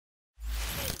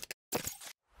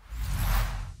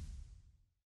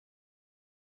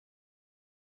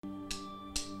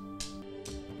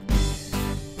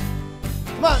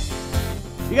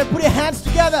You can put your hands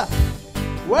together.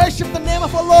 Worship the name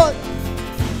of our Lord.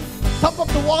 Top up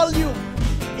the volume.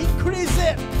 Increase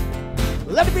it.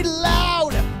 Let it be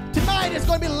loud. Tonight it's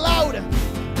going to be loud.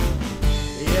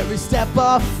 Every step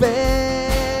of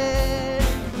faith,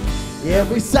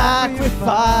 every sacrifice,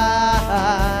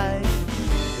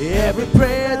 every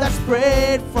prayer that's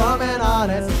prayed from an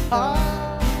honest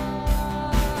heart.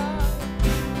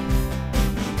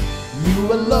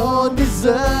 You alone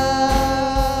deserve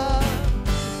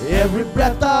every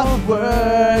breath of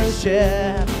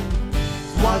worship.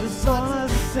 I just want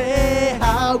to say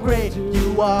how great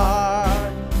you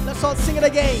are. Let's all sing it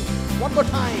again, one more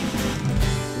time.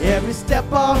 Every step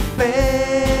of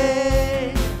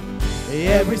faith,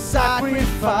 every sacrifice,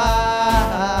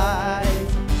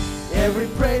 every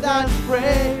prayer that's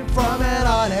prayed from an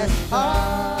honest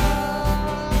heart.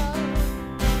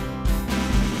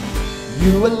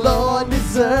 You alone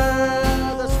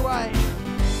deserve, that's right,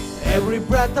 every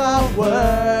breath of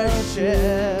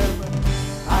worship.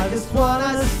 I just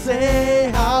wanna say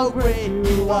how great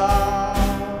you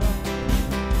are.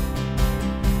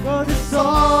 'Cause it's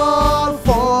all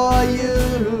for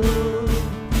you.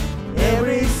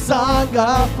 Every song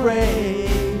of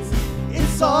praise,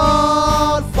 it's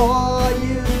all for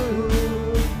you.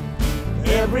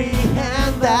 Every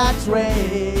hand that's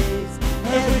raised,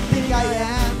 everything I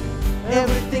am,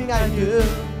 everything I do,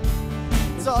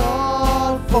 it's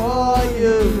all for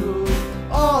you,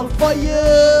 all for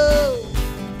you.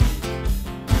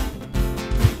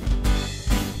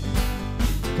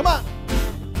 Come on.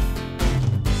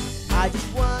 I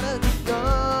just wanna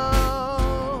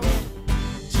know,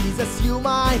 Jesus, you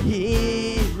my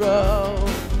hero.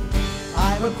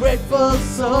 I'm a grateful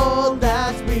soul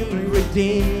that's been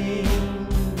redeemed.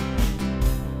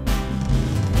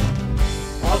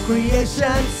 All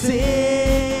creation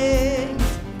sings,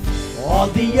 all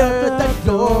the earth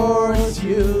adores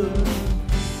you.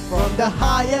 From the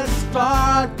highest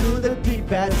star to the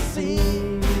deepest sea.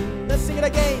 Let's sing it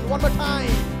again, one more time.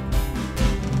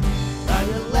 I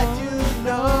will let you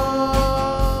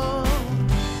know,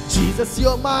 Jesus,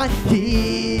 you're my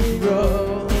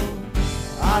hero.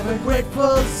 I'm a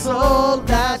grateful soul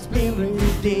that's been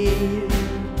redeemed.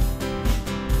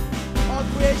 All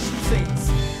creation sings,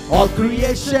 all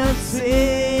creation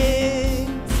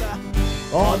sings,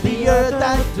 all the earth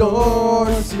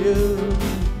adores you.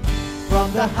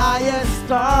 From the highest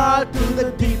star to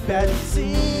the deepest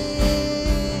sea.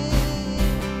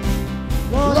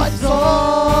 Lord, it's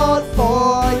all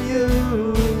for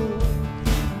you.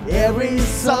 Every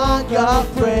song of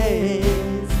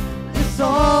praise, it's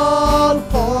all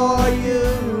for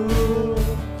you.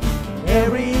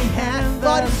 Every hand,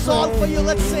 Lord, it's all for you.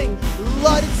 Let's sing.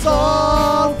 Lord, it's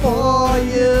all for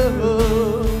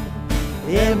you.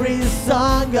 Every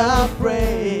song of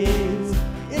praise,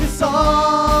 it's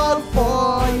all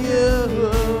for you.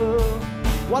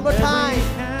 One more time.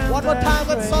 One more time,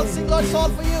 let's all sing, Lord, it's all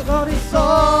for you. Lord, it's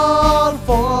all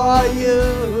for you.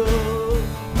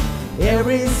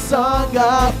 Every song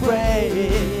of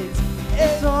praise,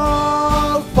 it's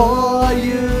all for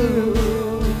you.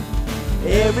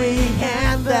 Every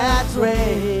hand that's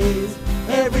raised,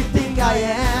 everything I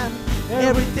am,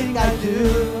 everything I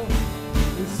do,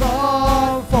 it's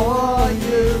all for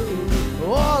you,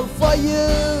 all for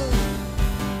you.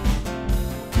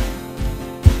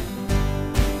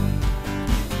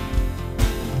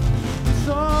 It's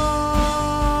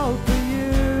all for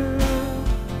you.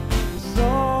 It's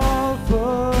all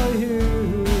for you.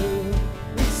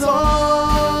 It's all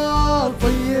for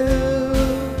you.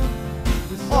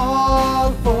 It's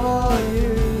all for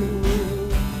you.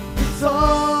 It's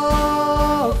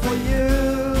all for you.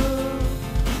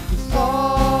 It's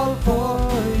all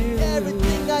for you.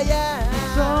 Everything I am.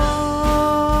 It's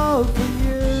all for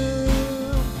you.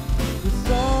 It's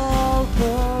all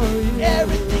for you.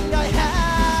 Everything I have.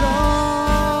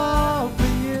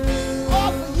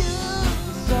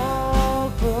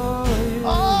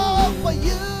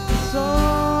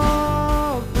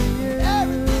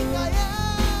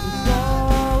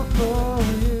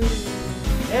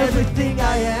 Everything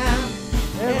I am,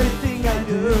 everything I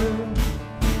do,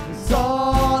 it's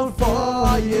all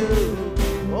for you,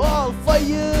 all for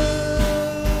you.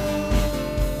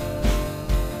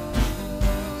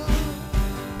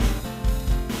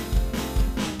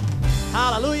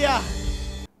 Hallelujah.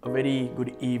 A very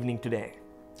good evening today.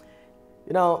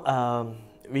 You know,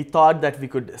 we thought that we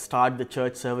could start the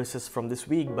church services from this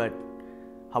week, but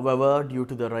however, due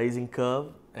to the rising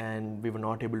curve, and we were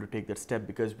not able to take that step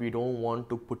because we don't want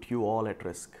to put you all at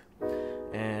risk.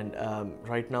 And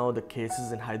right now the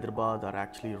cases in Hyderabad are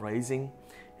actually rising,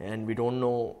 and we don't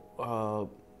know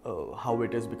how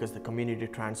it is, because the community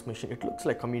transmission, it looks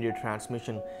like community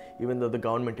transmission, even though the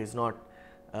government is not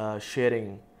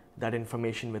sharing that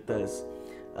information with us.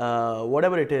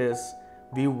 Whatever it is,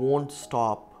 we won't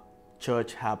stop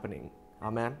church happening.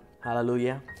 Amen.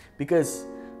 Hallelujah. Because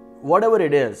whatever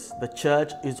it is, the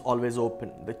church is always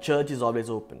open. The church is always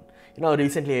open. You know,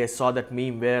 recently I saw that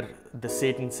meme where the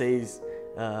Satan says,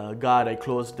 God, I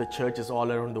closed the churches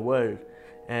all around the world.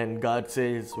 And God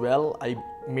says, well, I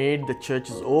made the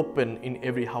churches open in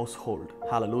every household.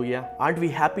 Hallelujah. Aren't we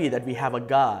happy that we have a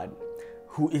God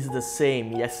who is the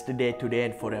same yesterday, today,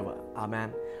 and forever?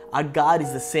 Amen. Our God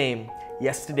is the same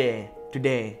yesterday,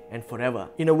 today, and forever.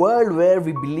 In a world where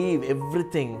we believe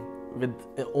everything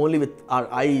only with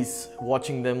our eyes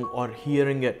watching them or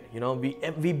hearing it, you know,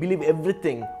 we believe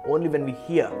everything only when we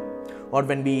hear or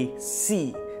when we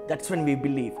see. That's when we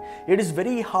believe. It is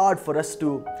very hard for us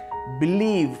to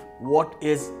believe what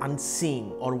is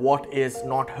unseen or what is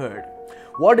not heard,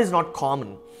 what is not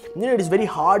common. You know, it is very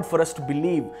hard for us to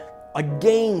believe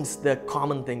against the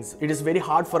common things. It is very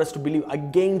hard for us to believe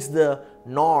against the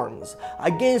norms,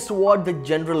 against what the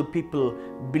general people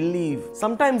believe.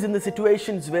 Sometimes in the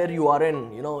situations where you are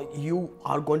in, you know, you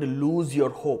are going to lose your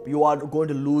hope. You are going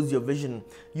to lose your vision.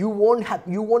 You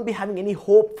won't be having any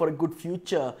hope for a good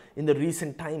future in the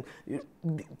recent time.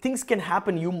 Things can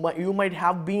happen. You might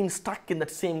have been stuck in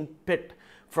that same pit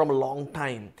from a long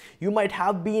time. You might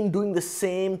have been doing the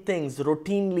same things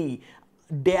routinely,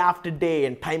 day after day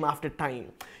and time after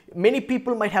time. Many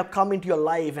people might have come into your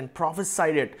life and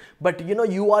prophesied it, but you know,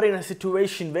 you are in a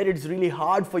situation where it's really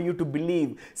hard for you to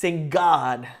believe, saying,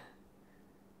 God,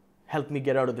 help me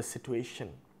get out of this situation.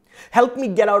 Help me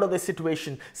get out of this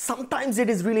situation. Sometimes it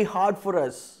is really hard for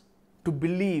us to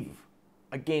believe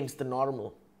against the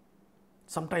normal.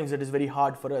 Sometimes it is very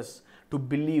hard for us to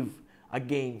believe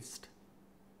against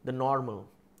the normal,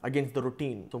 against the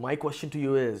routine. So my question to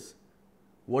you is,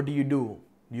 what do you do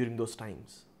during those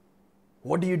times?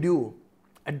 What do you do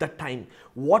at that time?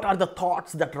 What are the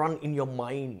thoughts that run in your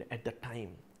mind at that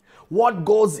time? What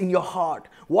goes in your heart?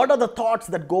 What are the thoughts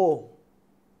that go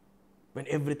when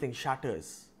everything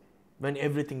shatters? When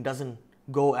everything doesn't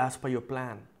go as per your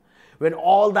plan? When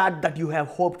all that you have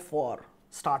hoped for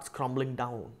starts crumbling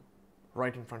down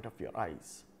right in front of your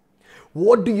eyes?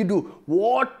 What do you do?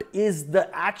 What is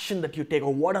the action that you take,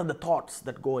 or what are the thoughts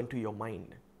that go into your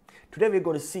mind? Today we're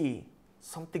going to see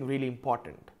something really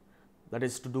important, that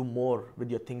is to do more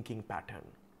with your thinking pattern.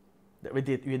 With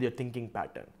your thinking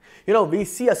pattern. You know, we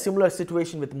see a similar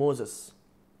situation with Moses.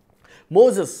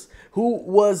 Moses, who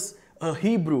was a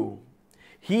Hebrew,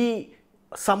 he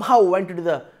somehow went into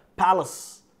the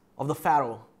palace of the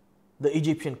Pharaoh, the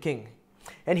Egyptian king.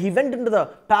 And he went into the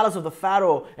palace of the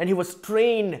Pharaoh, and he was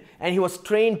trained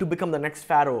to become the next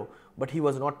Pharaoh, but he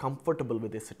was not comfortable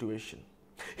with this situation.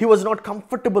 He was not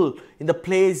comfortable in the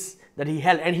place that he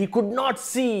held, and he could not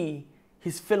see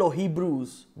his fellow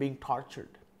Hebrews being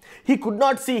tortured. He could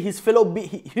not see his fellow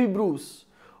Hebrews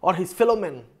or his fellow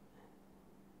men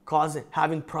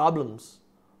having problems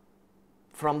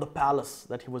from the palace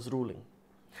that he was ruling.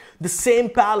 The same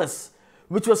palace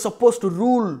which was supposed to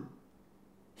rule,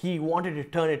 he wanted to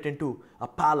turn it into a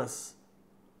palace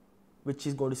which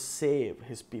is going to save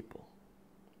his people.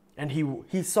 And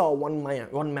he saw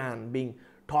one man being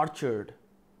tortured,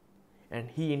 and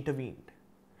he intervened.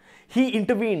 He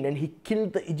intervened and he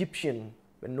killed the Egyptian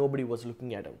when nobody was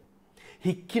looking at him.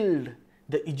 He killed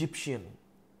the Egyptian,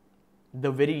 the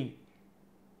very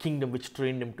kingdom which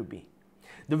trained him to be.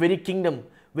 The very kingdom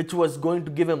which was going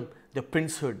to give him the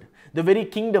princehood. The very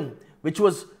kingdom which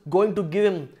was going to give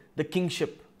him the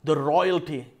kingship, the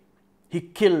royalty. He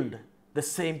killed the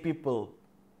same people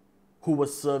who were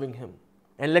serving him.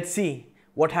 And let's see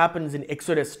what happens in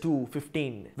Exodus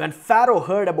 2:15. When Pharaoh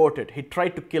heard about it, he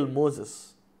tried to kill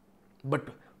Moses. But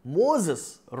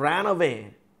Moses ran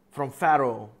away from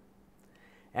Pharaoh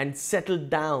and settled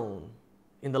down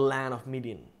in the land of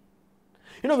Midian.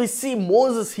 You know, we see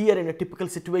Moses here in a typical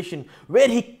situation where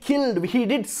he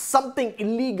did something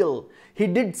illegal. He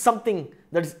did something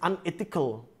that is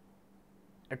unethical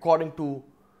according to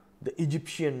the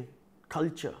Egyptian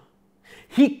culture.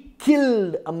 He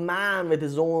killed a man with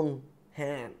his own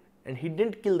hand. And he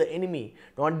didn't kill the enemy,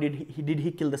 nor did he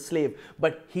kill the slave,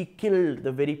 but he killed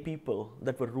the very people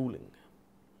that were ruling.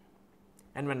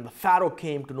 And when the Pharaoh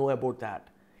came to know about that,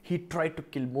 he tried to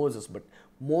kill Moses, but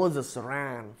Moses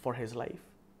ran for his life.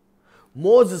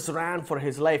 Moses ran for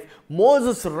his life.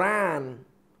 Moses ran,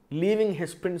 leaving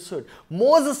his princehood.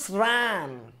 Moses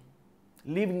ran,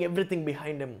 leaving everything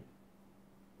behind him.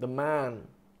 The man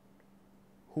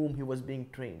whom he was being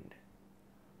trained.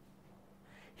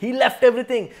 He left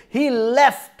everything. He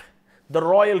left the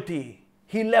royalty.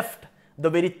 He left the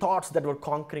very thoughts that were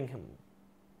conquering him.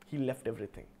 He left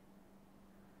everything.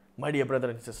 My dear brother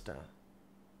and sister,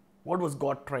 what was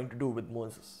God trying to do with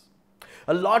Moses?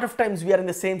 A lot of times we are in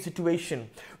the same situation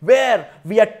where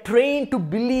we are trained to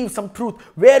believe some truth,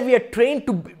 where we are trained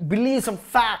to believe some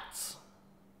facts.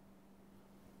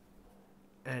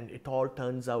 And it all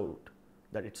turns out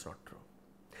that it's not true.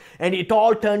 And it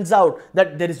all turns out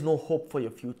that there is no hope for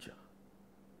your future.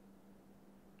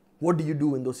 What do you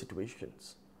do in those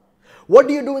situations? What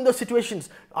do you do in those situations?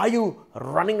 Are you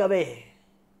running away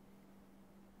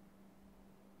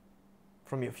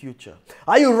from your future?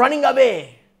 Are you running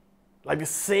away like the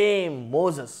same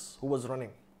Moses who was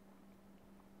running?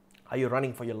 Are you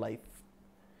running for your life?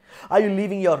 Are you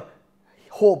leaving your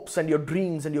hopes and your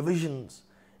dreams and your visions?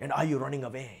 And are you running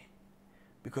away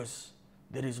because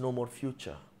there is no more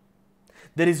future?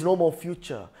 There is no more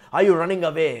future. Are you running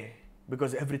away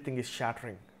because everything is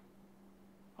shattering?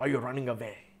 Are you running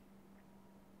away?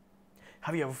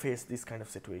 Have you ever faced these kind of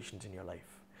situations in your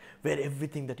life where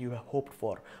everything that you have hoped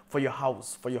for your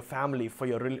house, for your family, for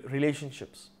your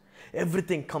relationships,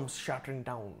 everything comes shattering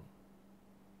down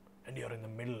and you're in the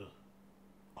middle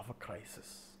of a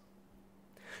crisis?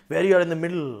 Where you're in the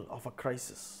middle of a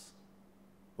crisis.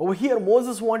 Over here,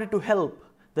 Moses wanted to help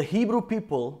the Hebrew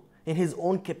people in his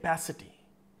own capacity.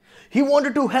 He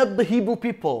wanted to help the Hebrew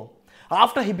people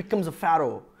after he becomes a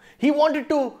Pharaoh. He wanted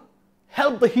to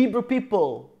help the Hebrew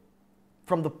people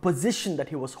from the position that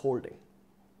he was holding.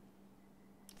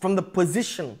 From the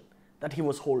position that he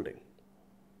was holding.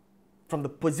 From the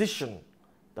position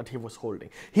that he was holding.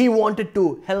 He wanted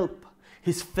to help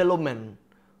his fellow men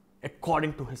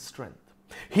according to his strength.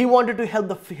 He wanted to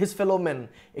help his fellow men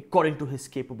according to his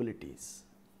capabilities.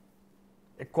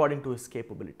 According to his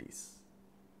capabilities.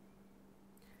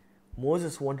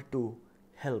 Moses wanted to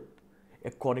help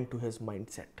according to his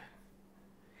mindset.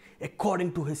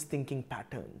 According to his thinking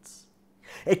patterns.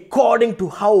 According to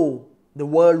how the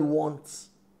world wants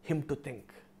him to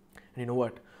think. And you know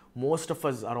what? Most of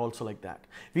us are also like that.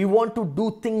 We want to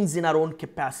do things in our own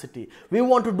capacity. We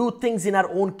want to do things in our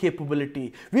own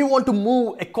capability. We want to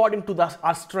move according to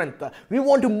our strength. We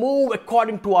want to move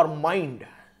according to our mind.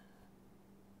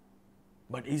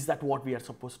 But is that what we are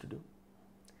supposed to do?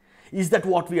 Is that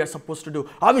what we are supposed to do?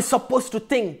 Are we supposed to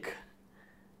think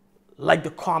like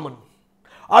the common?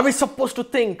 Are we supposed to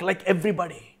think like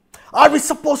everybody? Are we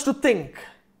supposed to think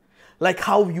like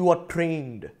how you are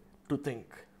trained to think?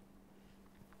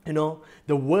 You know,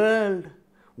 the world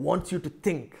wants you to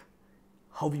think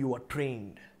how you are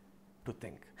trained to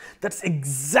think. That's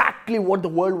exactly what the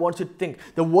world wants you to think.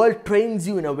 The world trains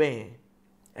you in a way,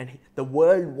 and the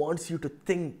world wants you to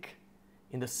think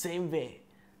in the same way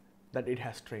that it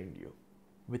has trained you.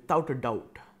 Without a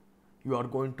doubt, you are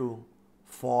going to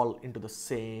fall into the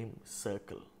same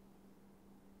circle.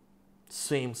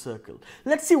 Same circle.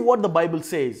 Let's see what the Bible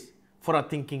says for our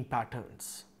thinking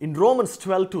patterns. In Romans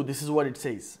 12:2, this is what it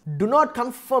says. Do not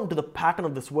conform to the pattern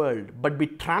of this world, but be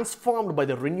transformed by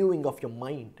the renewing of your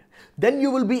mind. Then you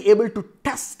will be able to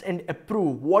test and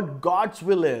approve what God's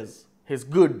will is, His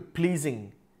good,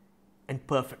 pleasing, and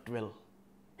perfect will.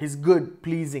 His good,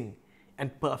 pleasing,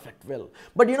 and perfect will.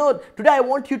 But you know, today I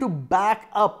want you to back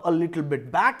up a little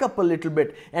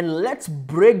bit, and let's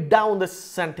break down this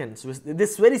sentence,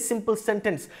 this very simple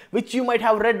sentence, which you might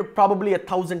have read probably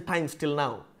 1,000 times till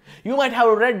now. You might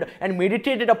have read and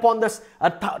meditated upon this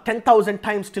 10,000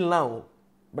 times till now.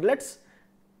 But let's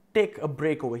take a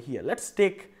break over here. Let's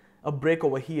take a break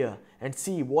over here and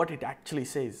see what it actually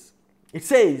says. It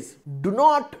says, do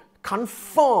not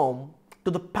conform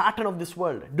to the pattern of this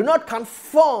world. Do not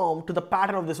conform to the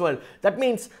pattern of this world. That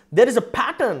means there is a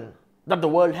pattern that the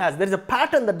world has. There is a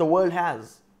pattern that the world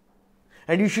has.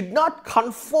 And you should not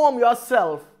conform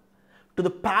yourself to the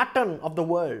pattern of the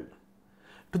world.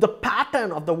 To the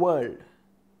pattern of the world.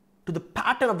 To the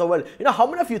pattern of the world. You know, how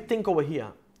many of you think over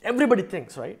here? Everybody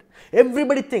thinks, right?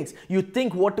 Everybody thinks. You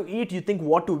think what to eat, you think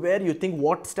what to wear, you think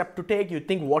what step to take, you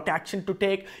think what action to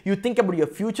take, you think about your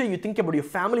future, you think about your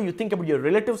family, you think about your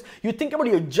relatives, you think about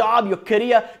your job, your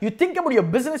career, you think about your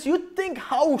business, you think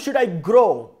how should I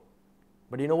grow?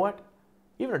 But you know what?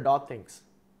 Even a dog thinks.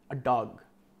 A dog.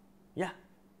 Yeah.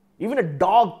 Even a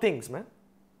dog thinks, man.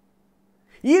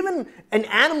 Even an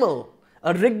animal,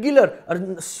 a regular,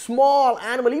 a small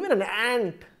animal, even an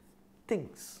ant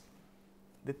thinks.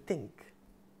 They think.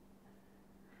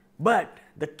 But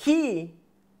the key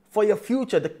for your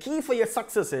future, the key for your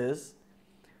success is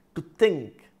to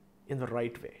think in the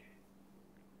right way.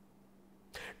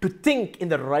 To think in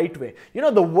the right way. You know,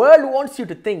 the world wants you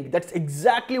to think. That's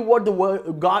exactly what the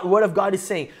word of God is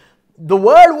saying. The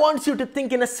world wants you to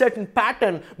think in a certain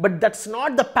pattern, but that's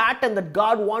not the pattern that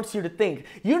God wants you to think.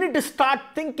 You need to start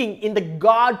thinking in the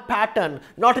God pattern,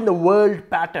 not in the world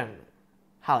pattern.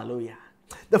 Hallelujah.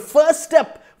 The first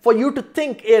step for you to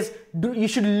think is you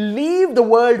should leave the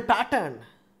world pattern.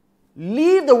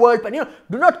 Leave the world pattern.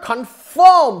 Do not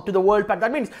conform to the world pattern.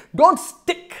 That means don't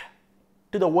stick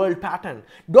to the world pattern.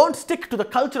 Don't stick to the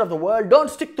culture of the world. Don't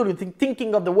stick to the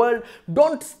thinking of the world.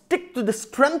 Don't stick to the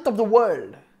strength of the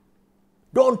world.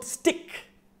 Don't stick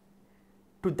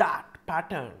to that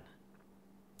pattern.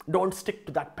 Don't stick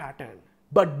to that pattern.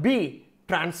 But be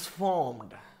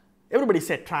transformed. Everybody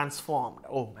say transformed.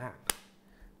 Oh man,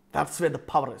 that's where the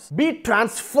power is. Be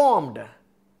transformed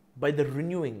by the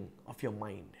renewing of your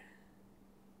mind.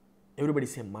 Everybody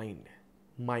say mind.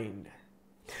 Mind.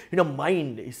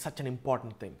 Mind is such an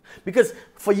important thing, because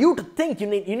for you to think, you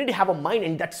need to have a mind,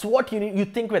 and that's what you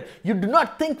think with. You do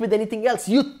not think with anything else.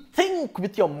 You think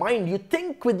with your mind. You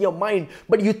think with your mind,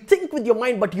 but you think with your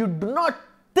mind, but you do not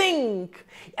think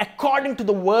according to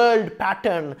the world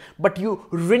pattern, but you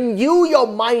renew your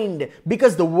mind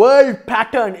because the world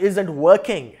pattern isn't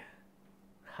working.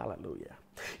 Hallelujah.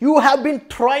 You have been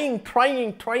trying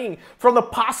from the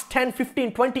past 10,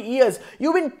 15, 20 years.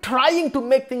 You've been trying to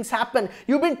make things happen.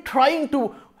 You've been trying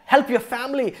to help your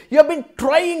family. You have been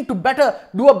trying to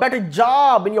do a better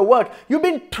job in your work. You've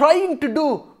been trying to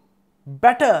do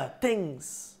better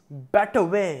things, better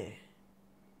way.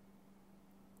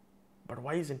 But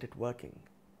why isn't it working?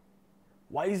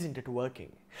 Why isn't it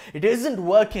working? It isn't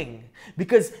working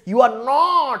because you are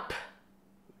not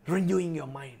renewing your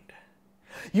mind.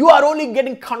 You are only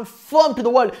getting conformed to the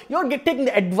world. You're taking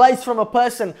the advice from a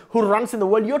person who runs in the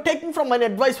world. You're taking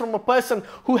advice from a person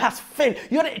who has failed.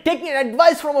 You're taking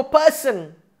advice from a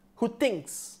person who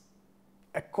thinks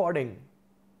according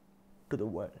to the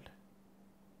world.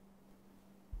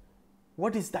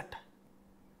 What is that?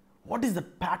 What is the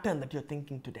pattern that you're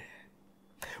thinking today?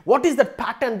 What is the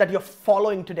pattern that you're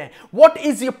following today? What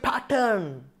is your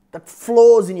pattern that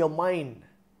flows in your mind?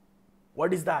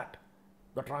 What is that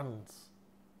runs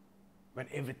when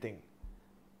everything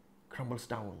crumbles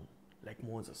down like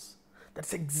Moses?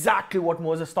 That's exactly what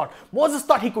Moses thought. Moses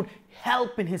thought he could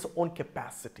help in his own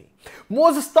capacity.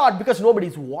 Moses thought, because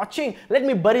nobody's watching, let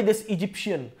me bury this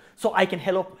Egyptian so I can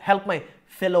help my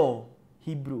fellow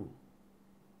Hebrew.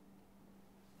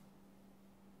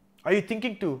 Are you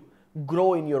thinking to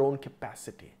grow in your own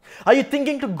capacity? Are you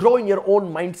thinking to grow in your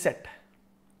own mindset?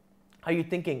 Are you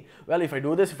thinking, well, if I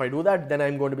do this, if I do that, then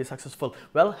I'm going to be successful?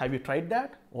 Well, have you tried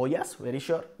that? Oh yes, very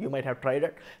sure. You might have tried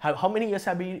it. How many years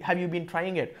have you been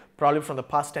trying it? Probably from the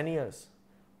past 10 years.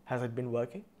 Has it been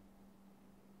working?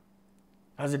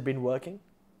 Has it been working?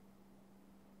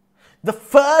 The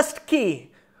first key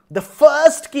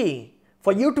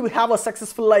for you to have a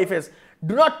successful life is,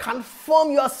 do not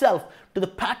conform yourself to the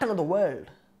pattern of the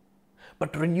world,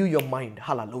 but renew your mind.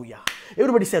 Hallelujah.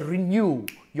 Everybody say, renew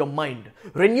your mind.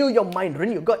 Renew your mind.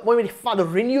 Renew. God, Father,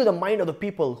 renew the mind of the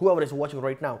people, whoever is watching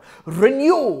right now.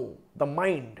 Renew the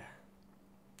mind.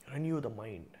 Renew the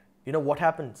mind. You know what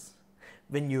happens?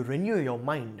 When you renew your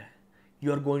mind,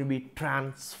 you are going to be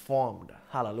transformed.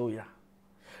 Hallelujah.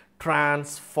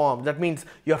 Transformed. That means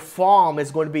your form is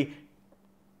going to be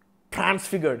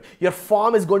transfigured. Your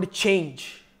form is going to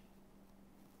change.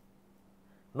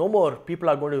 No more people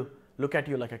are going to look at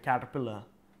you like a caterpillar,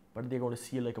 but they're going to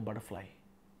see you like a butterfly.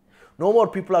 No more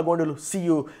people are going to see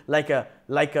you like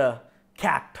a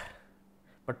cat,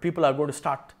 but people are going to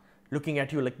start looking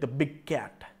at you like the big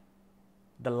cat,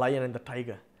 the lion and the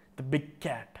tiger, the big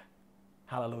cat.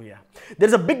 Hallelujah.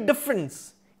 There's a big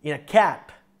difference in a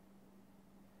cat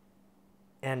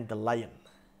and the lion.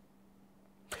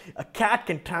 A cat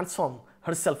can transform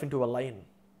herself into a lion.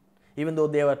 Even though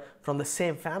they were from the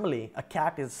same family, a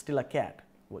cat is still a cat.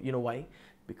 You know why?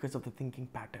 Because of the thinking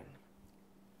pattern.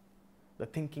 The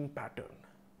thinking pattern.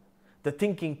 The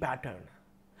thinking pattern.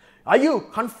 Are you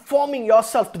conforming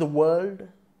yourself to the world?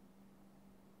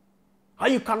 Are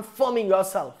you conforming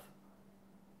yourself?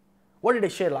 What did I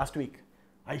share last week?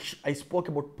 I spoke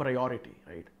about priority,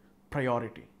 right?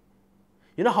 Priority.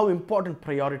 You know how important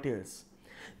priority is?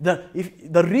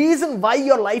 The reason why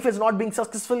your life is not being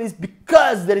successful is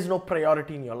because there is no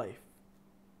priority in your life.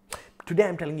 Today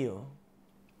I'm telling you,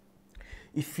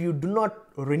 if you do not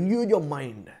renew your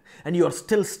mind and you are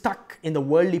still stuck in the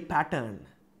worldly pattern,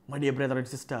 my dear brother and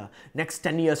sister, next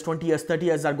 10 years, 20 years, 30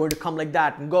 years are going to come like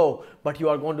that and go, but you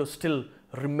are going to still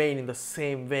remain in the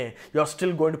same way. You are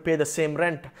still going to pay the same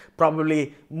rent,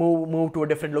 probably move to a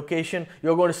different location.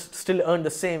 You are going to still earn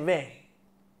the same way.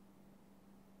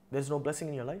 There's no blessing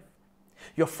in your life.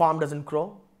 Your farm doesn't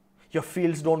grow. Your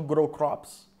fields don't grow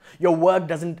crops. Your work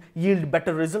doesn't yield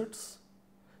better results.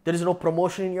 There is no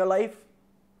promotion in your life.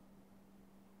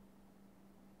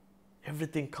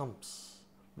 Everything comes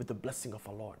with the blessing of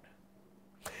our Lord.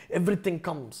 Everything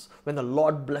comes when the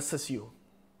Lord blesses you.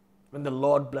 When the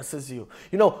Lord blesses you.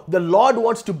 You know, the Lord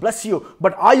wants to bless you,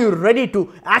 but are you ready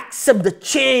to accept the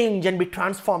change and be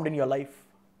transformed in your life?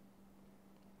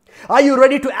 Are you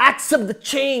ready to accept the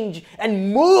change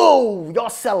and move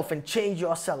yourself and change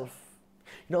yourself?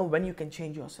 You know, when you can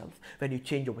change yourself, when you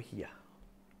change over here.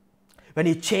 When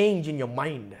you change in your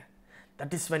mind,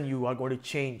 that is when you are going to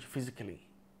change physically.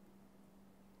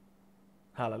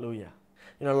 Hallelujah.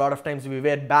 You know, a lot of times we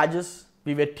wear badges,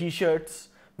 we wear t-shirts,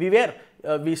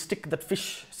 we stick that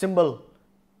fish symbol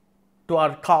to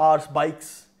our cars,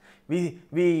 bikes. We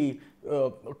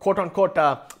quote unquote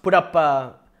put up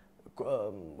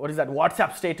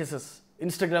WhatsApp statuses,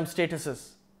 Instagram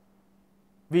statuses.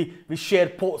 We share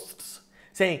posts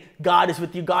saying God is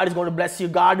with you, God is going to bless you,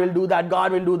 God will do that,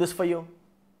 God will do this for you.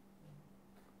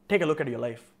 Take a look at your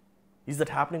life. Is that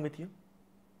happening with you?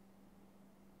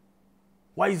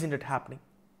 Why isn't it happening?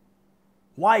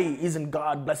 Why isn't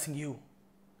God blessing you?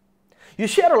 You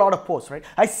share a lot of posts, right?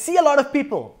 I see a lot of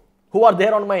people who are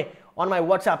there on my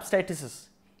WhatsApp statuses.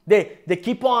 They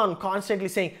keep on constantly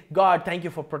saying, God, thank you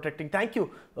for protecting. Thank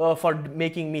you for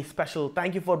making me special.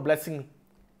 Thank you for blessing me.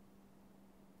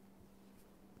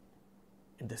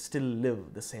 And they still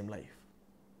live the same life.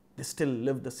 They still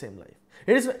live the same life.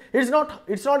 It's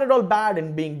not at all bad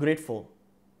in being grateful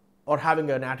or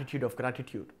having an attitude of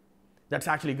gratitude. That's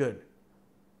actually good.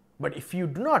 But if you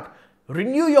do not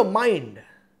renew your mind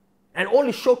and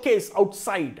only showcase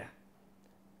outside,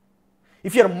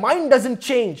 if your mind doesn't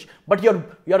change, but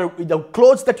the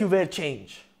clothes that you wear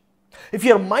change, if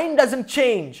your mind doesn't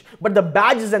change, but the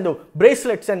badges and the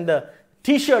bracelets and the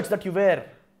t-shirts that you wear,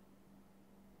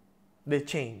 they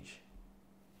change,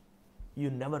 you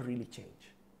never really change.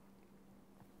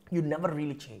 You never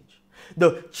really change.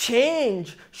 The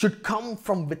change should come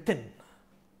from within.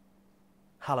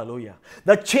 Hallelujah.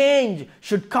 The change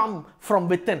should come from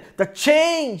within. The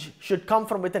change should come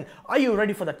from within. Are you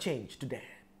ready for that change today?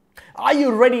 Are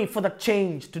you ready for that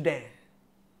change today?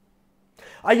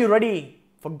 Are you ready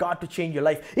for God to change your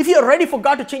life? If you're ready for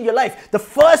God to change your life, the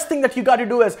first thing that you got to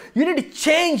do is you need to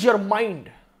change your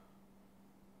mind.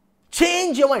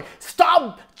 Change your mind.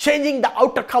 Stop changing the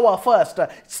outer cover first.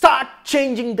 Start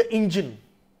changing the engine.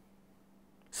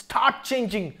 Start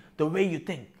changing the way you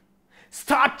think.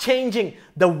 Start changing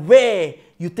the way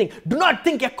you think. Do not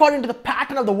think according to the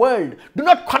pattern of the world. Do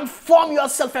not conform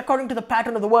yourself according to the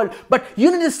pattern of the world. But you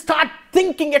need to start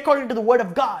thinking according to the word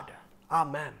of God.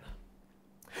 Amen.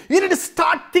 You need to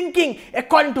start thinking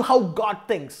according to how God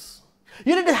thinks.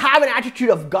 You need to have an attitude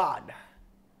of God.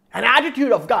 An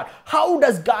attitude of God. How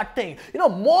does God think? You know,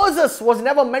 Moses was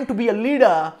never meant to be a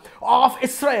leader of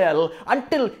Israel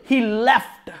until he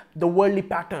left the worldly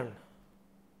pattern.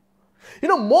 You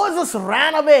know, Moses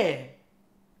ran away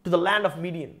to the land of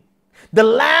Midian. The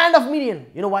land of Midian.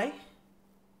 You know why?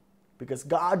 Because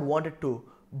God wanted to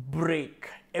break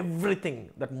everything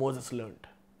that Moses learned.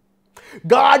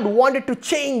 God wanted to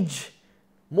change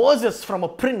Moses from a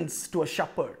prince to a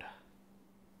shepherd.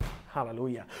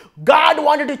 Hallelujah. God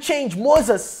wanted to change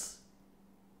Moses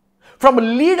from a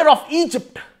leader of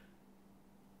Egypt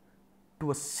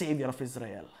to a savior of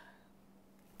Israel.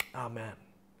 Amen.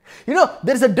 You know,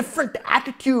 there is a different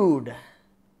attitude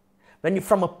when you're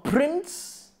from a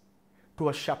prince to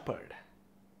a shepherd.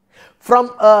 From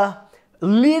a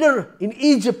leader in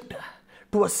Egypt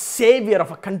to a savior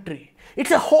of a country.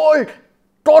 It's a whole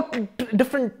total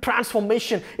different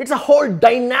transformation. It's a whole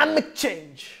dynamic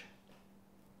change.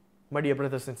 My dear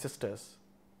brothers and sisters,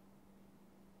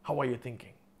 how are you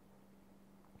thinking?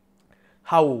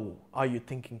 How are you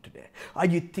thinking today? Are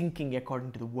you thinking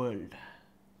according to the world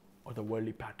or the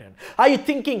worldly pattern? Are you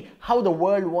thinking how the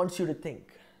world wants you to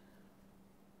think?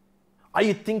 Are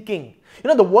you thinking, you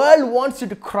know, the world wants you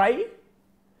to cry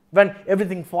when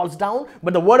everything falls down,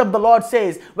 but the word of the Lord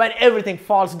says, when everything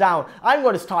falls down, I'm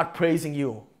going to start praising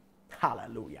you.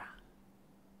 Hallelujah.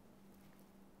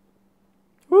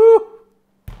 Woo!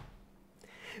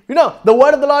 You know, the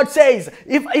word of the Lord says,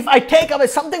 if I take away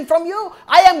something from you,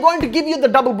 I am going to give you the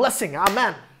double blessing.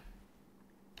 Amen.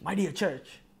 My dear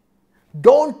church,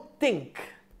 don't think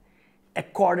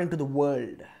according to the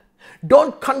world.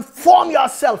 Don't conform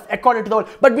yourself according to the world,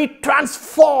 but be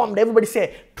transformed. Everybody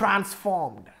say,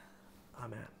 transformed.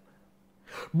 Amen.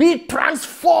 Be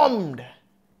transformed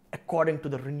according to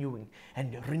the renewing,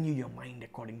 and renew your mind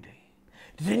accordingly.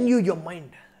 Renew your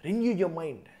mind. Renew your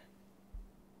mind.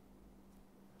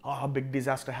 Oh, a big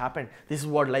disaster happened. This is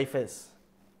what life is.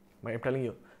 I'm telling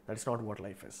you, That's not what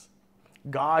life is.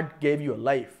 God gave you a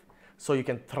life so you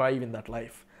can thrive in that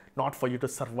life, not for you to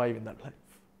survive in that life.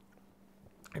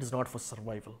 It is not for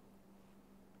survival.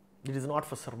 It is not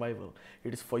for survival.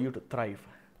 It is for you to thrive.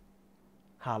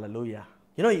 Hallelujah.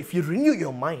 You know, if you renew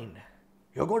your mind,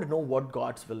 you're going to know what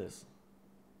God's will is.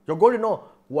 You're going to know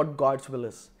what God's will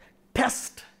is.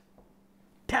 Test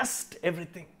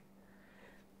everything.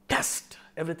 Test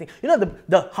everything. You know,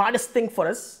 the hardest thing for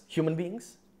us, human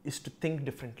beings, is to think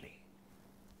differently.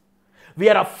 We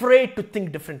are afraid to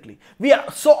think differently. We are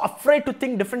so afraid to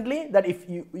think differently that if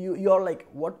you're like,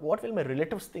 what will my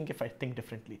relatives think if I think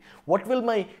differently? What will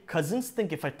my cousins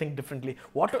think if I think differently?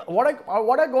 What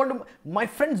are going to my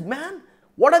friends, man?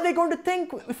 What are they going to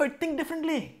think if I think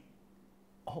differently?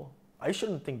 Oh, I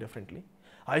shouldn't think differently.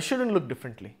 I shouldn't look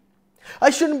differently. I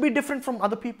shouldn't be different from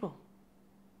other people.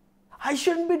 I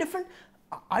shouldn't be different.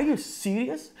 Are you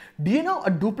serious? Do you know a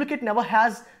duplicate never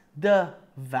has the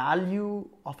value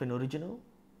of an original?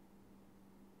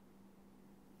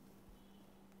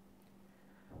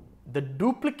 The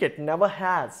duplicate never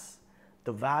has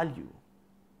the value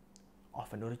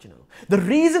of an original. The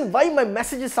reason why my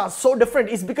messages are so different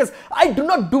is because I do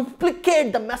not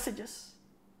duplicate the messages.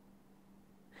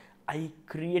 I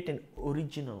create an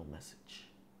original message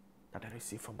that I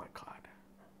receive from my God.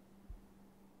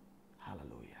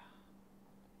 Hallelujah.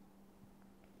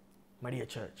 My dear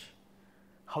church,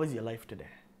 how is your life today?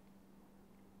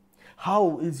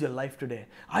 How is your life today?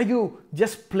 Are you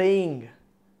just playing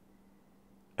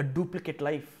a duplicate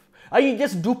life? Are you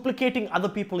just duplicating other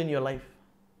people in your life?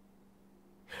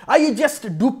 Are you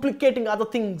just duplicating other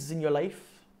things in your life?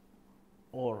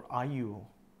 Or are you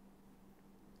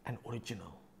an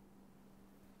original?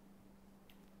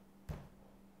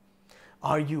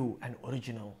 Are you an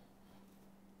original?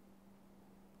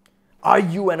 Are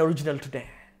you an original today?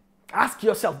 Ask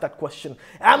yourself that question.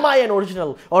 Am I an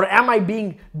original or am I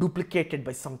being duplicated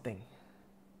by something?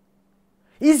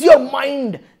 Is your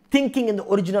mind thinking in the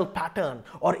original pattern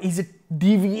or is it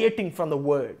deviating from the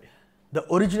word?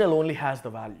 The original only has the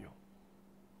value.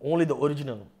 Only the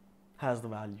original has the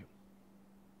value.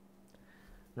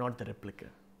 Not the replica.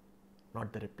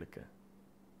 Not the replica.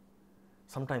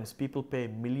 Sometimes people pay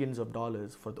millions of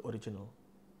dollars for the original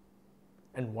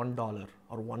and $1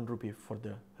 or 1 rupee for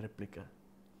the replica.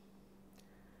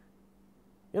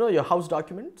 You know your house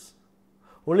documents?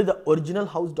 Only the original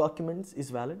house documents is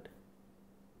valid,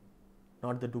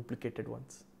 not the duplicated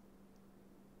ones.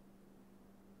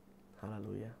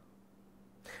 Hallelujah.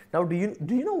 Now, do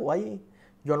you know why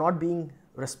you're not being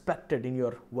respected in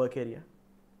your work area?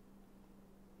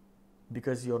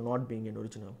 Because you're not being an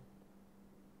original.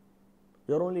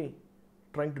 You're only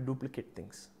trying to duplicate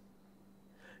things.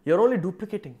 You're only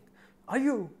duplicating. Are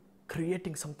you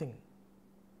creating something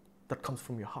that comes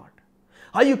from your heart?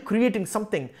 Are you creating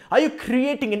something? Are you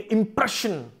creating an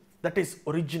impression that is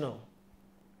original?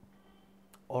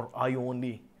 Or are you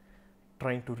only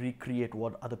trying to recreate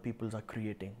what other people are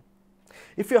creating?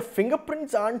 If your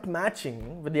fingerprints aren't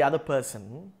matching with the other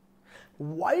person,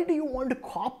 why do you want to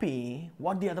copy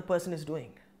what the other person is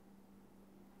doing?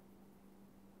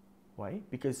 Why?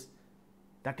 Because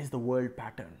that is the world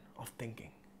pattern of thinking.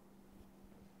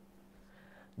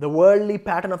 The worldly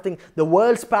pattern of thinking, the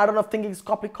world's pattern of thinking is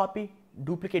copy, copy,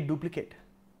 duplicate, duplicate.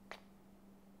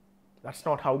 That's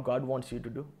not how God wants you to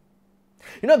do.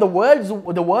 You know, the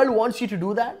world wants you to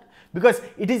do that because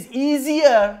it is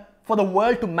easier for the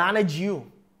world to manage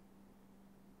you.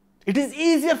 It is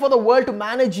easier for the world to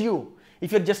manage you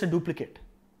if you're just a duplicate.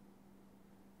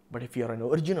 But if you're an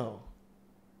original,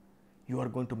 you are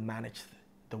going to manage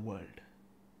the world.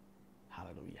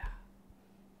 Hallelujah.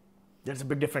 There's a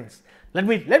big difference. Let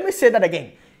me say that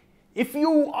again. If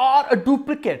you are a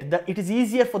duplicate, it is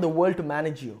easier for the world to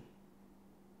manage you.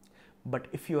 But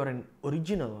if you are an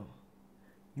original,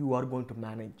 you are going to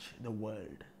manage the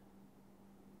world.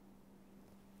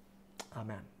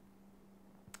 Amen.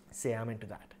 Say amen to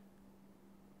that.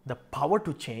 The power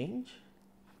to change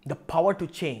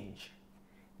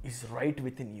is right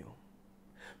within you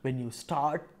when you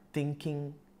start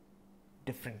thinking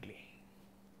differently.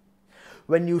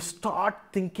 When you start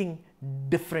thinking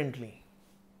differently.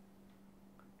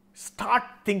 Start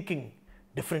thinking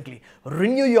differently.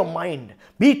 Renew your mind.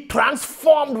 Be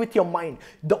transformed with your mind.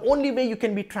 The only way you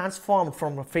can be transformed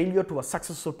from a failure to a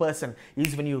successful person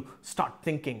is when you start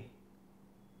thinking,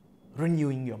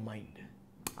 renewing your mind.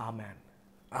 Amen.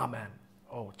 Amen.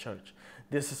 Oh, church,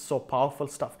 this is so powerful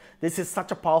stuff. This is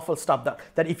such a powerful stuff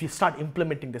that if you start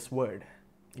implementing this word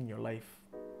in your life,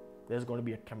 there's going to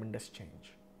be a tremendous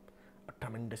change. A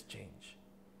tremendous change.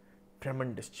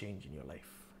 Tremendous change in your life.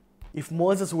 If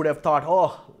Moses would have thought,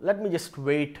 oh, let me just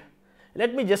wait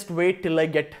Let me just wait till I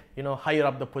get, higher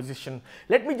up the position.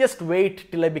 Let me just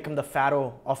wait till I become the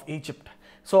Pharaoh of Egypt.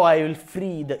 So I will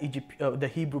free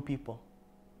the Hebrew people.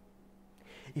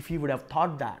 If he would have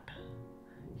thought that,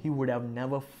 he would have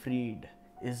never freed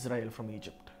Israel from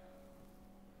Egypt.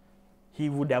 He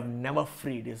would have never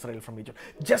freed Israel from Egypt.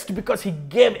 Just because he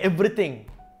gave everything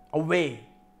away.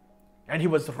 And he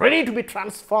was ready to be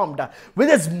transformed. With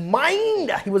his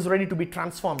mind, he was ready to be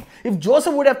transformed. If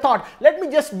Joseph would have thought, let me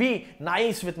just be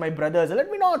nice with my brothers. Let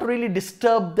me not really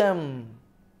disturb them.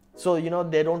 So,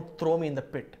 they don't throw me in the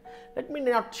pit. Let me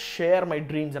not share my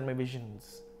dreams and my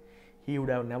visions. He would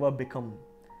have never become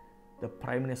the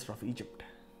Prime Minister of Egypt.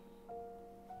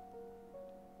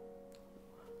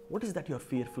 What is that you're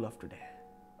fearful of today?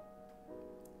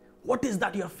 What is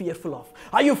that you're fearful of?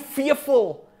 Are you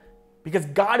fearful because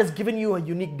God has given you a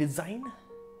unique design?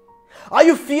 Are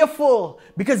you fearful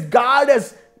because God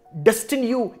has destined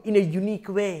you in a unique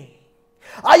way?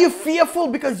 Are you fearful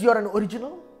because you're an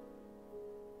original?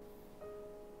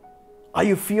 Are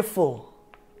you fearful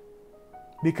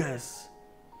because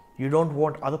you don't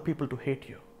want other people to hate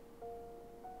you?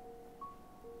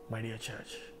 My dear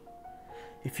church,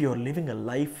 if you are living a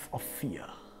life of fear,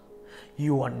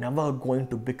 you are never going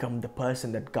to become the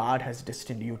person that God has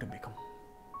destined you to become.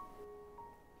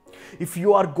 If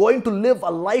you are going to live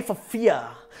a life of fear,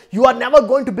 you are never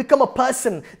going to become a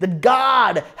person that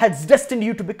God has destined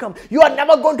you to become. You are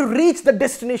never going to reach the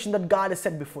destination that God has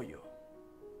set before you.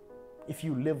 If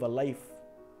you live a life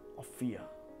of fear,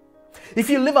 if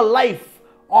you live a life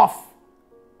of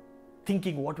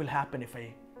thinking what will happen if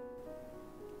I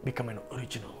become an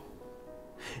original,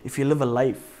 if you live a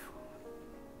life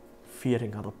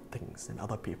fearing other things and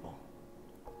other people,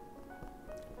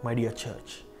 my dear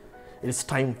church, it is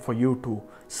time for you to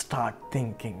start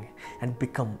thinking and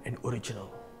become an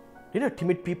original.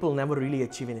 Timid people never really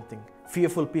achieve anything.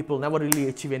 Fearful people never really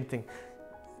achieve anything.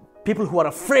 People who are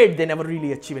afraid, they never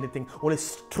really achieve anything. Only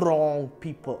strong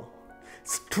people,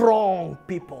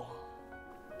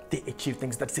 they achieve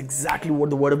things. That's exactly what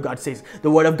the Word of God says. The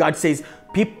Word of God says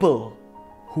people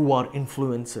who are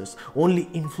influencers, only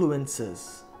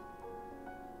influencers,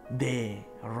 they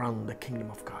run the kingdom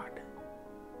of God.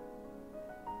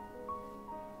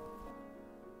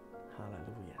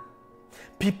 Hallelujah.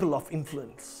 People of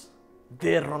influence,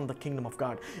 they run the kingdom of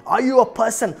God. Are you a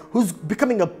person who's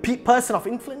becoming a person of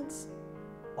influence?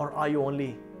 Or are you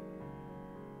only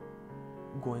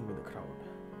going with the crowd?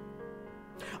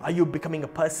 Are you becoming a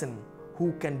person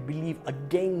who can believe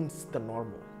against the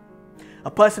normal?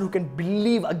 A person who can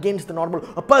believe against the normal.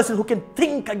 A person who can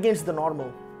think against the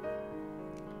normal.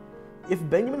 If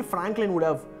Benjamin Franklin would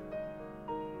have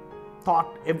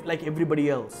thought like everybody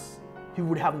else, he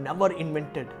would have never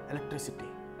invented electricity.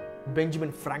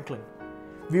 Benjamin Franklin.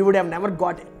 We would have never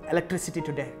got electricity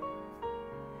today.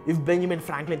 If Benjamin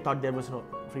Franklin thought there was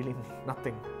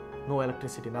nothing, no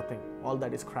electricity, nothing, all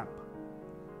that is crap.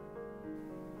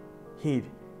 He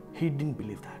didn't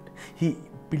believe that. He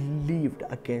believed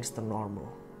against the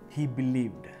normal. He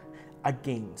believed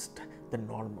against the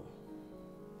normal.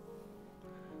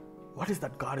 What is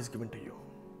that God has given to you?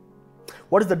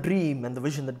 What is the dream and the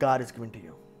vision that God has given to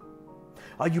you?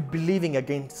 Are you believing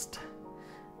against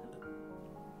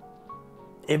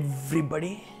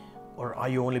everybody? Or are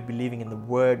you only believing in the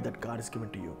word that God has given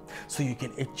to you so you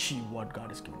can achieve what God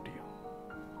has given to you?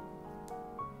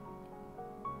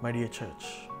 My dear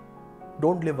church,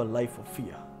 don't live a life of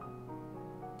fear.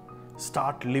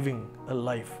 Start living a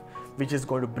life which is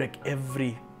going to break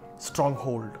every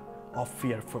stronghold of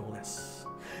fearfulness.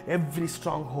 Every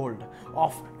stronghold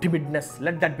of timidness,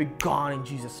 let that be gone in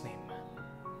Jesus' name.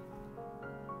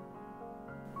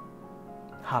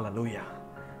 Hallelujah.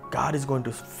 God is going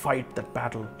to fight that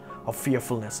battle of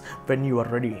fearfulness when you are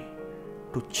ready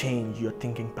to change your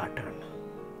thinking pattern.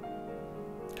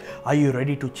 Are you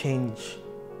ready to change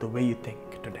the way you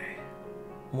think today?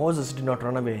 Moses did not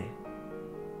run away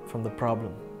from the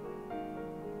problem.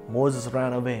 Moses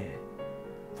ran away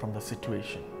from the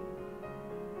situation.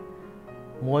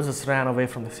 Moses ran away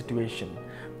from the situation,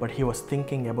 but he was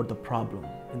thinking about the problem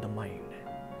in the mind.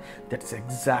 That's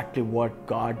exactly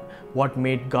what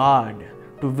made God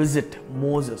to visit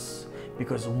Moses,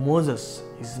 because Moses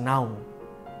is now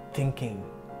thinking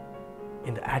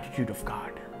in the attitude of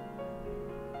God.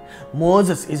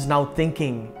 Moses is now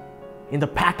thinking in the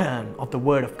pattern of the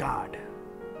word of God,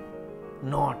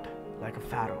 not like a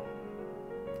Pharaoh.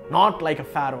 Not like a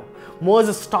Pharaoh.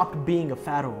 Moses stopped being a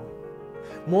Pharaoh.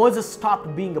 Moses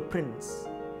stopped being a prince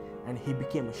and he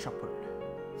became a shepherd.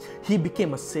 He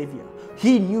became a savior.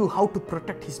 He knew how to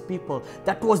protect his people.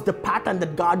 That was the pattern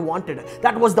that God wanted.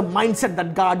 That was the mindset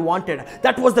that God wanted.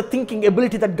 That was the thinking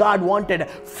ability that God wanted,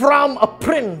 from a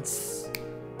prince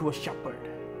to a shepherd.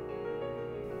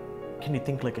 Can you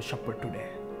think like a shepherd today?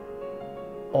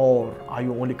 Or are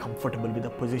you only comfortable with the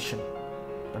position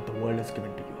that the world has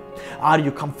given to you? Are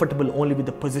you comfortable only with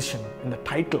the position and the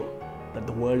title that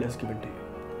the world has given to you?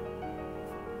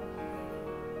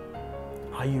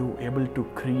 Are you able to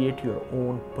create your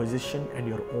own position and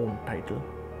your own title?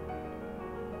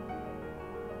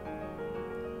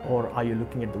 Or are you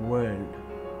looking at the world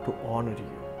to honor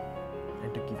you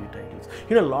and to give you titles?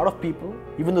 You know, a lot of people,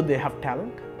 even though they have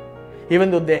talent, even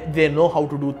though they know how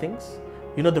to do things,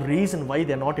 you know the reason why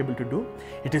they're not able to do?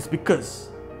 It is because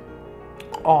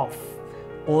of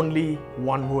only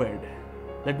one word.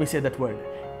 Let me say that word.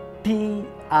 Timid.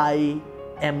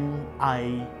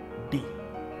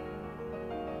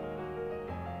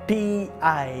 Timid.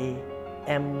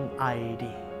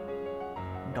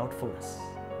 Doubtfulness.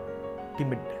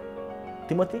 Timid.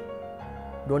 Timothy,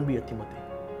 don't be a Timothy.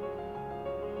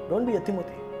 Don't be a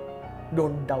Timothy.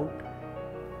 Don't doubt.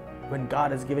 When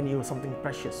God has given you something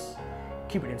precious,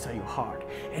 keep it inside your heart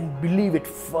and believe it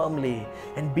firmly,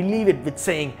 and believe it with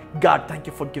saying, God, thank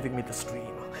you for giving me this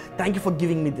dream. Thank you for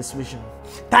giving me this vision.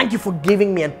 Thank you for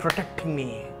giving me and protecting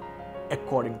me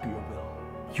according to your will.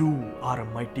 You are a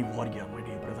mighty warrior, my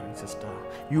dear brother and sister.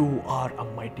 You are a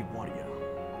mighty warrior.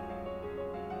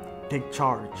 Take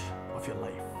charge of your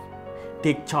life.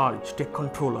 Take charge, take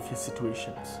control of your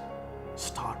situations.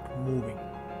 Start moving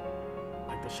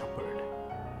like the shepherd.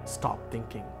 Stop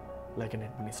thinking like an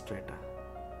administrator.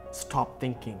 Stop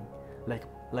thinking like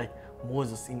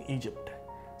Moses in Egypt.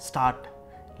 Start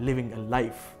living a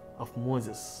life of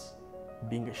Moses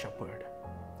being a shepherd.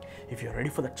 If you're ready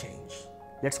for the change,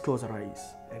 let's close our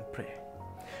eyes and pray.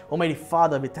 Almighty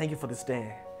Father, we thank you for this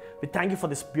day. We thank you for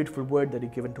this beautiful word that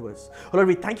you've given to us. Lord,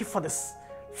 we thank you for this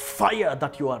fire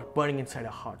that you are burning inside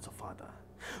our hearts, oh Father.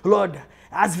 Lord,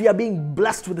 as we are being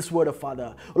blessed with this word, oh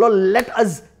Father, Lord, let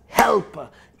us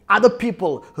help other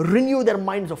people renew their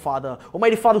minds, oh Father.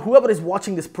 Almighty Father, whoever is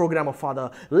watching this program, oh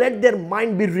Father, let their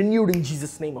mind be renewed in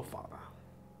Jesus' name, oh Father.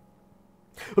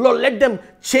 Lord, let them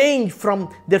change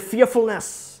from their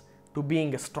fearfulness to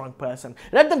being a strong person.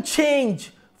 Let them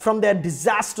change from their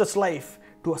disastrous life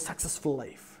to a successful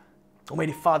life.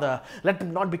 Almighty Father, let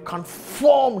them not be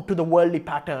conformed to the worldly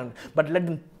pattern, but let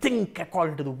them think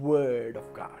according to the word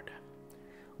of God.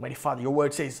 Almighty Father, your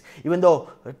word says, even though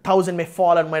 1,000 may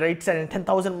fall on my right side and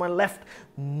 10,000 on my left,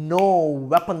 no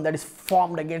weapon that is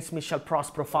formed against me shall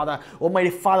prosper, Father.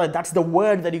 Almighty Father, that's the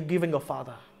word that you're giving, oh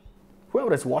Father.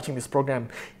 Whoever is watching this program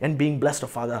and being blessed, oh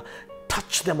Father,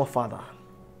 touch them, oh Father.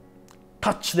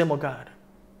 Touch them, oh God.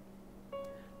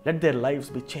 Let their lives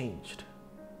be changed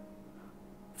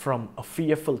from a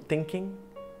fearful thinking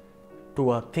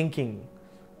to a thinking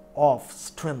of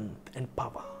strength and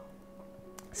power.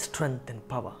 Strength and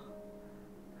power.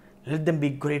 Let them be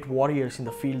great warriors in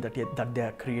the field that they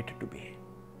are created to be.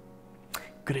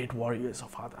 Great warriors, oh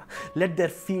Father. Let their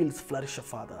fields flourish, oh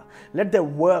Father. Let their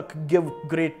work give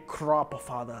great crop, oh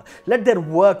Father. Let their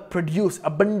work produce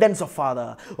abundance, oh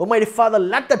Father. Almighty Father,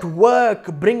 let that work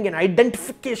bring an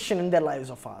identification in their lives,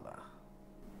 oh Father.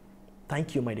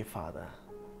 Thank you, mighty Father,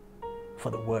 for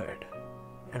the word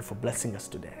and for blessing us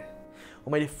today.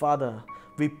 Almighty Father,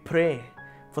 we pray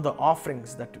for the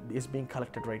offerings that is being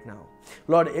collected right now.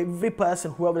 Lord, every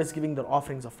person, whoever is giving their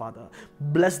offerings, oh Father,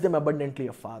 bless them abundantly,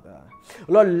 oh Father.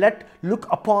 Lord, look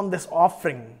upon this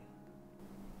offering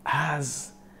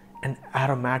as an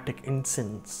aromatic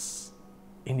incense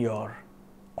in your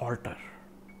altar.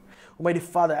 Almighty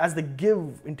Father, as they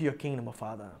give into your kingdom, oh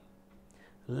Father,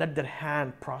 let their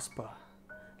hand prosper.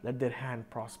 Let their hand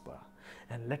prosper.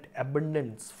 And let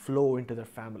abundance flow into their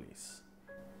families.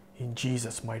 In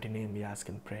Jesus' mighty name we ask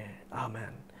and pray.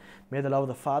 Amen. May the love of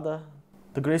the Father,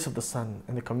 the grace of the Son,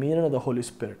 and the communion of the Holy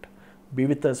Spirit be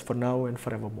with us for now and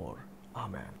forevermore.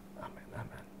 Amen. Amen. Amen.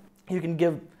 You can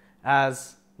give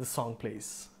as the song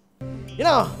plays. You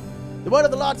know, the word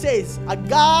of the Lord says, our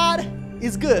God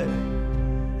is good,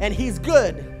 and He's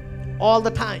good all the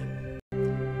time.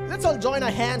 Let's all join our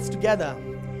hands together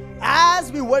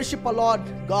as we worship our Lord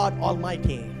God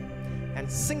Almighty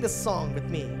and sing this song with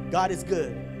me. God is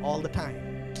good all the time.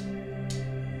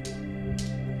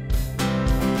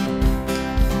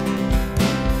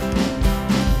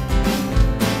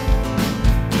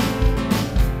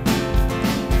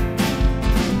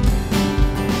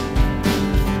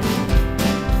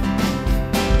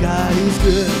 God is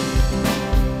good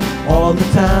all the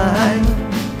time.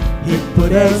 He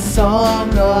put a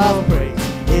song of praise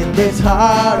in this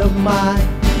heart of mine.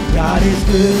 God is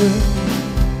good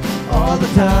all the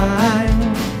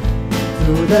time.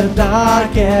 Through the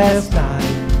darkest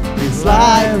night, His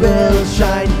light will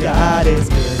shine. God is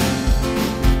good.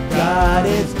 God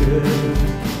is good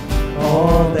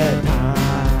all the time.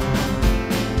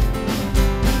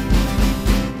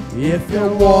 If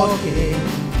you're walking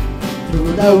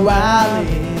through the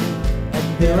valley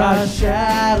and there are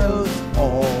shadows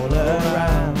all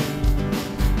around,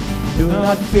 do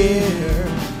not fear.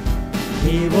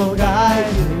 He will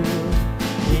guide you.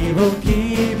 He will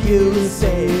keep you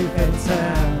safe and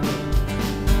sound.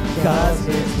 'Cause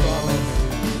His promise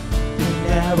to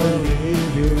never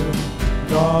leave you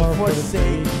nor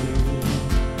forsake you,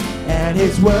 and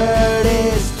His word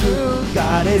is true.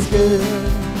 God is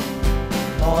good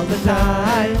all the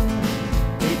time.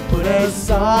 He put a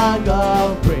song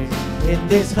of praise in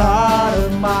this heart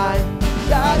of mine.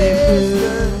 God is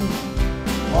good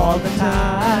all the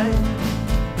time.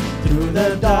 Through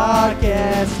the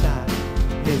darkest night,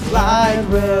 His light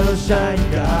will shine.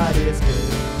 God is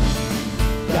good.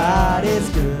 God is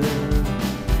good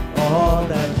all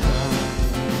the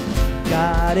time.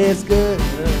 God is good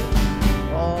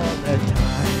all the time.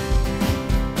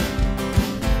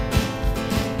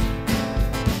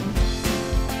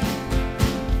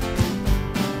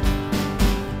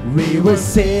 We were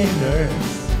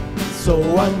sinners, so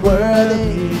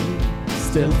unworthy.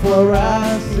 Still for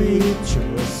us He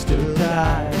chose to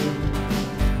die.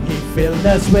 He filled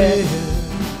us with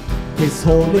His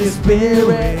Holy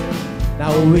Spirit.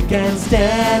 Now we can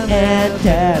stand and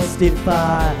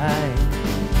testify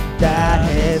that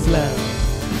His love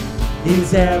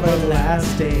is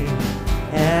everlasting,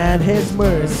 and His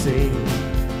mercy,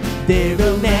 they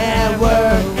will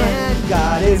never end.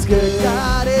 God is good.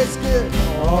 God is good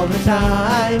all the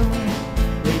time.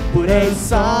 We put a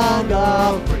song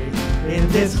of praise in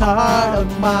this heart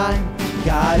of mine.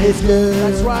 God is good.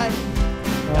 That's right.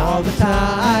 All the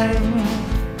time.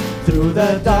 Through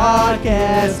the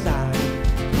darkest night,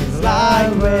 His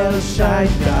light will shine.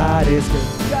 God is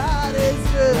good. God is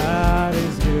good. God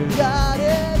is good. God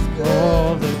is good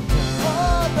all the time.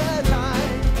 All the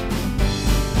time.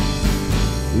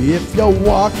 If you're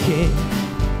walking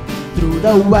through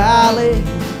the valley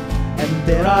and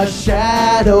there are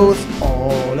shadows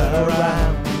all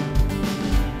around,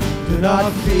 do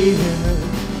not fear.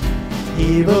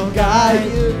 He will guide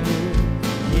you.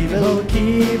 He will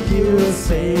keep you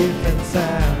safe and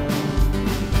sound.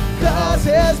 'Cause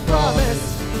His promise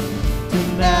to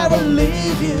never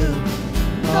leave you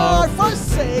nor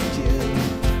forsake you,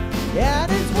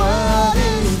 and His word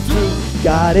is true.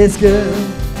 God is good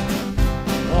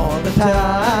all the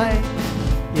time.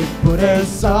 He put a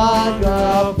song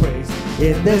of praise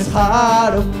in this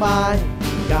heart of mine.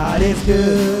 God is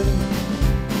good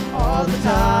all the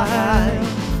time.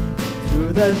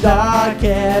 Through the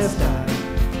darkest night,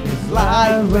 His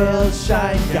light will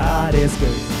shine. God is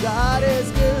good. God is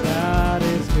good. God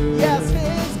is good. Yes,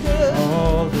 He's good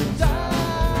all the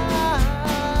time.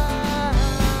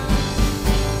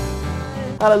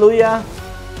 Hallelujah.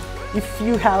 If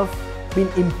you have been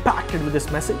impacted with this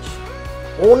message,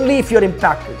 only if you're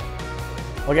impacted,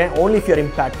 okay, only if you're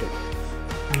impacted,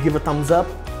 give a thumbs up,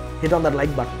 hit on that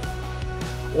like button.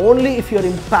 Only if you're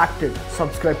impacted,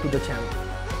 subscribe to the channel.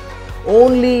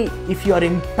 Only if you are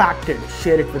impacted,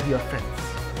 share it with your friends.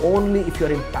 Only if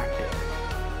you're impacted.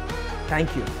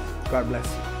 Thank you. God bless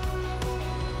you.